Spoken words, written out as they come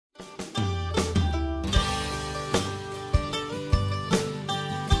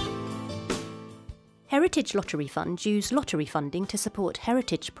Heritage lottery funds use lottery funding to support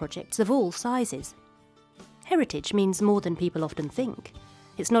heritage projects of all sizes. Heritage means more than people often think.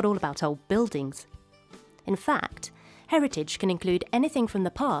 It's not all about old buildings. In fact, heritage can include anything from the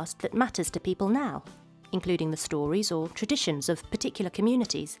past that matters to people now, including the stories or traditions of particular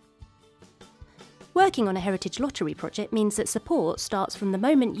communities. Working on a heritage lottery project means that support starts from the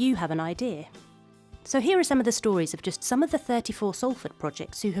moment you have an idea. So here are some of the stories of just some of the 34 Salford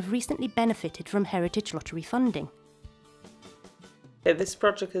projects who have recently benefited from heritage lottery funding. This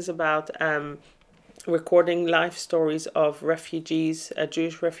project is about recording life stories of refugees,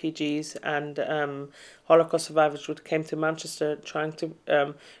 Jewish refugees and Holocaust survivors who came to Manchester, trying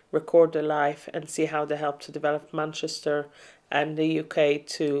to record their life and see how they helped to develop Manchester and the UK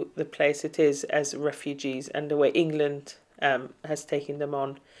to the place it is as refugees, and the way England has taken them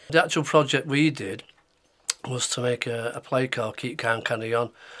on. The actual project we did was to make a play called Keep Calm, Carry On.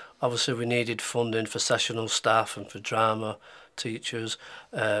 Obviously we needed funding for sessional staff and for drama teachers,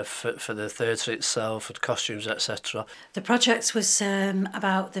 for the theatre itself, and costumes, etc. The project was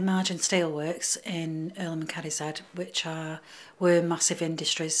about the Margin Steelworks in Earlham and Cadishead, which were massive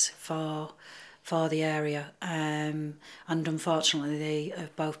industries for the area, and unfortunately they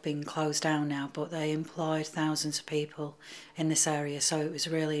have both been closed down now, but they employed thousands of people in this area, so it was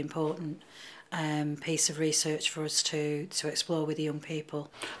a really important piece of research for us to explore with the young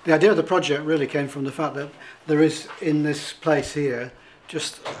people. The idea of the project really came from the fact that there is in this place here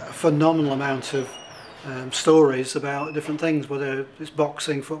just a phenomenal amount of stories about different things, whether it's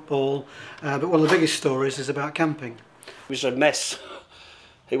boxing, football, but one of the biggest stories is about camping. It was a mess.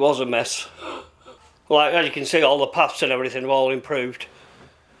 It was a mess. Like, as you can see, all the paths and everything were all improved.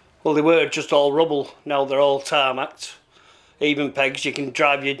 Well, they were just all rubble. Now they're all tarmacked. Even pegs, you can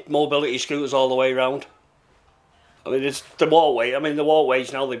drive your mobility scooters all the way around. I mean, it's the walkway. I mean, the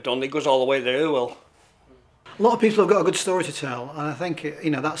walkways now they've done, it goes all the way to Irwell. A lot of people have got a good story to tell, and I think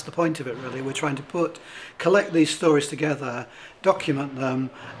that's the point of it really. We're trying to collect these stories together, document them,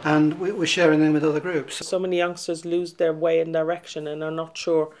 and we're sharing them with other groups. So many youngsters lose their way and direction and are not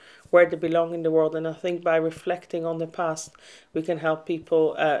sure where they belong in the world, and I think by reflecting on the past we can help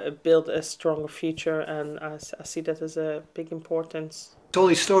people build a stronger future, and I see that as a big importance. All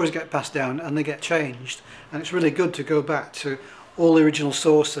these stories get passed down and they get changed, and it's really good to go back to all the original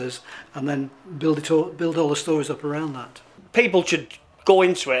sources and then build all the stories up around that. People should go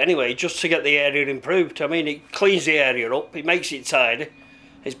into it anyway just to get the area improved. I mean, it cleans the area up, it makes it tidy,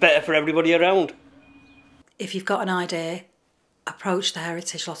 it's better for everybody around. If you've got an idea, approach the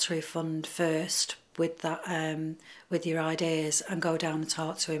Heritage Lottery Fund first with that, with your ideas, and go down and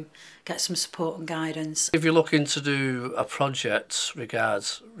talk to him, get some support and guidance. If you're looking to do a project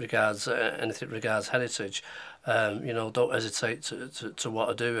regards anything regards heritage, don't hesitate to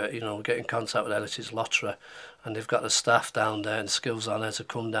want to do it. Get in contact with Heritage Lottery, and they've got the staff down there and skills on there to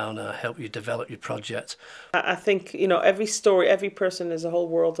come down and help you develop your project. I think every story, every person is a whole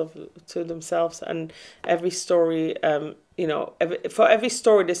world to themselves, and every story, for every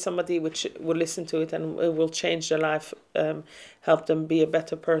story there's somebody which will listen to it and it will change their life, help them be a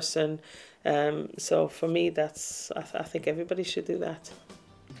better person. So for me, I think everybody should do that.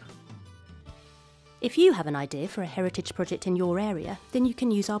 If you have an idea for a heritage project in your area, then you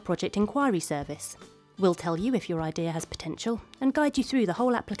can use our project inquiry service. We'll tell you if your idea has potential and guide you through the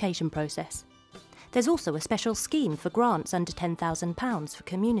whole application process. There's also a special scheme for grants under £10,000 for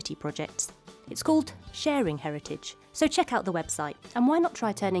community projects. It's called Sharing Heritage, so check out the website, and why not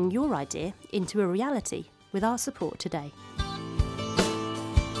try turning your idea into a reality with our support today.